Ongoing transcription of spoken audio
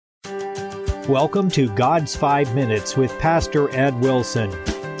welcome to God's 5 Minutes with Pastor Ed Wilson.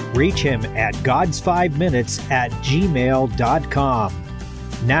 Reach him at gods5minutes@gmail.com.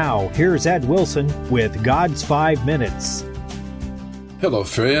 Now, here's Ed Wilson with God's 5 Minutes. Hello,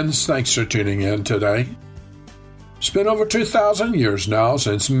 friends. Thanks for tuning in today. It's been over 2,000 years now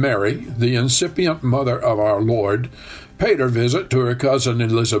since Mary, the incipient mother of our Lord, paid her visit to her cousin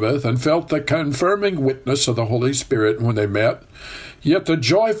Elizabeth and felt the confirming witness of the Holy Spirit when they met. Yet the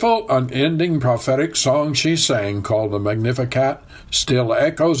joyful, unending prophetic song she sang, called the Magnificat, still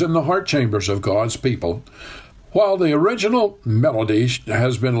echoes in the heart chambers of God's people. While the original melody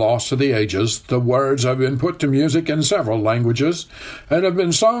has been lost to the ages, the words have been put to music in several languages and have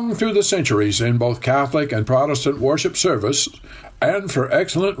been sung through the centuries in both Catholic and Protestant worship service, and for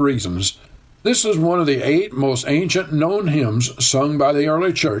excellent reasons. This is one of the 8 most ancient known hymns sung by the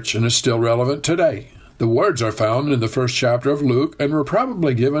early church and is still relevant today. The words are found in the first chapter of Luke and were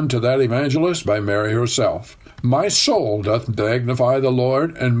probably given to that evangelist by Mary herself. My soul doth magnify the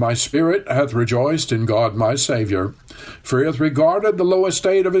Lord, and my spirit hath rejoiced in God my Saviour. For he hath regarded the low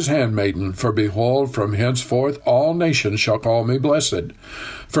estate of his handmaiden. For behold, from henceforth all nations shall call me blessed.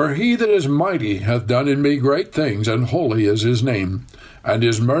 For he that is mighty hath done in me great things, and holy is his name. And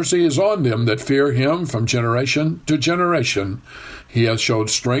his mercy is on them that fear him from generation to generation. He hath showed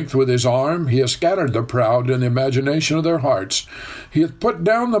strength with his arm. He hath scattered the proud in the imagination of their hearts. He hath put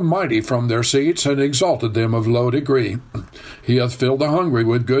down the mighty from their seats, and exalted them of low degree. He hath filled the hungry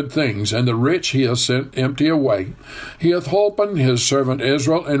with good things, and the rich he hath sent empty away. He hath holpen his servant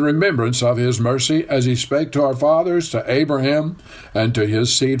Israel in remembrance of his mercy, as he spake to our fathers, to Abraham, and to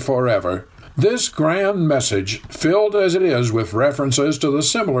his seed forever. This grand message, filled as it is with references to the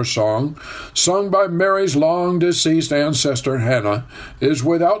similar song sung by Mary's long-deceased ancestor Hannah, is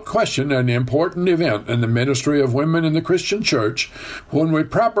without question an important event in the ministry of women in the Christian Church when we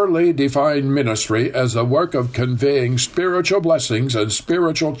properly define ministry as the work of conveying spiritual blessings and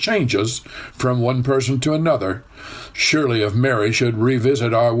spiritual changes from one person to another. Surely if Mary should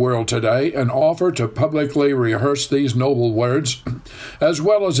revisit our world today and offer to publicly rehearse these noble words, as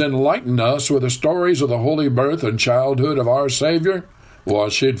well as enlighten us with the stories of the holy birth and childhood of our Savior, well,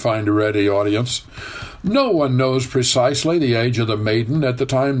 she'd find a ready audience. No one knows precisely the age of the maiden at the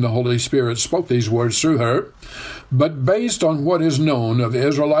time the Holy Spirit spoke these words through her, but based on what is known of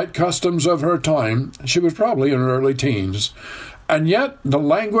Israelite customs of her time, she was probably in her early teens. And yet, the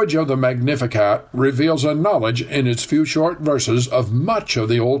language of the Magnificat reveals a knowledge in its few short verses of much of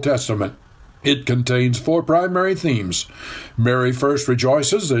the Old Testament. It contains 4 primary themes. Mary first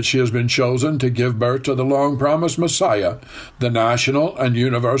rejoices that she has been chosen to give birth to the long-promised Messiah, the national and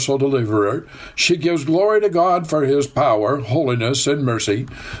universal deliverer. She gives glory to God for his power, holiness, and mercy.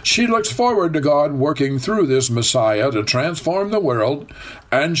 She looks forward to God working through this Messiah to transform the world,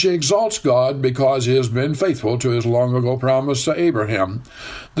 and she exalts God because he has been faithful to his long-ago promise to Abraham.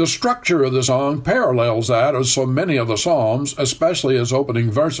 The structure of the song parallels that of so many of the Psalms, especially its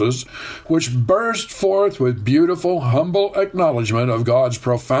opening verses, which burst forth with beautiful, humble acknowledgement of God's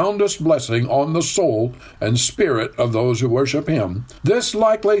profoundest blessing on the soul and spirit of those who worship him. This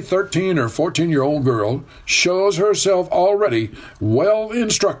likely 13 or 14-year-old girl shows herself already well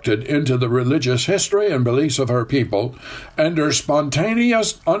instructed into the religious history and beliefs of her people, and her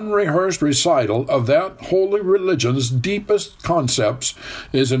spontaneous, unrehearsed recital of that holy religion's deepest concepts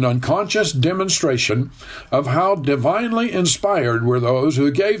is an unconscious demonstration of how divinely inspired were those who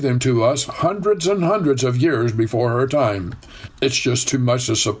gave them to us hundreds and hundreds of years before her time. It's just too much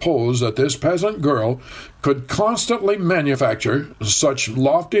to suppose that this peasant girl could constantly manufacture such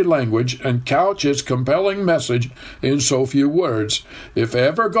lofty language and couch its compelling message in so few words. If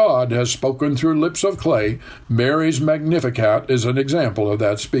ever God has spoken through lips of clay, Mary's Magnificat is an example of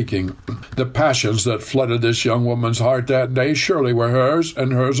that speaking. The passions that flooded this young woman's heart that day surely were hers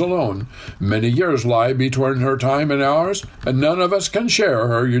and hers alone. Many years lie between her time and ours, and none of us can share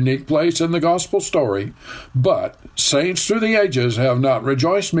her unique place in the gospel story. But saints through the ages have not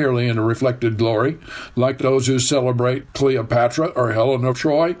rejoiced merely in a reflected glory, like those who celebrate Cleopatra or Helen of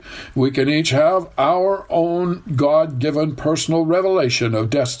Troy. We can each have our own God-given personal revelation of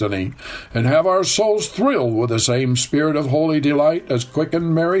destiny, and have our souls thrilled with the same spirit of holy delight as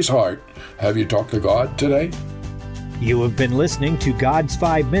quickened Mary's heart. Have you talked to God today? You have been listening to God's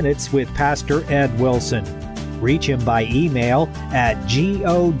 5 Minutes with Pastor Ed Wilson. Reach him by email at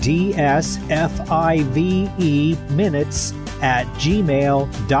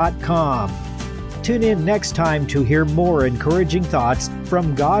godsfive-minutes@gmail.com. Tune in next time to hear more encouraging thoughts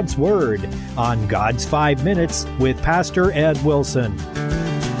from God's Word on God's 5 Minutes with Pastor Ed Wilson.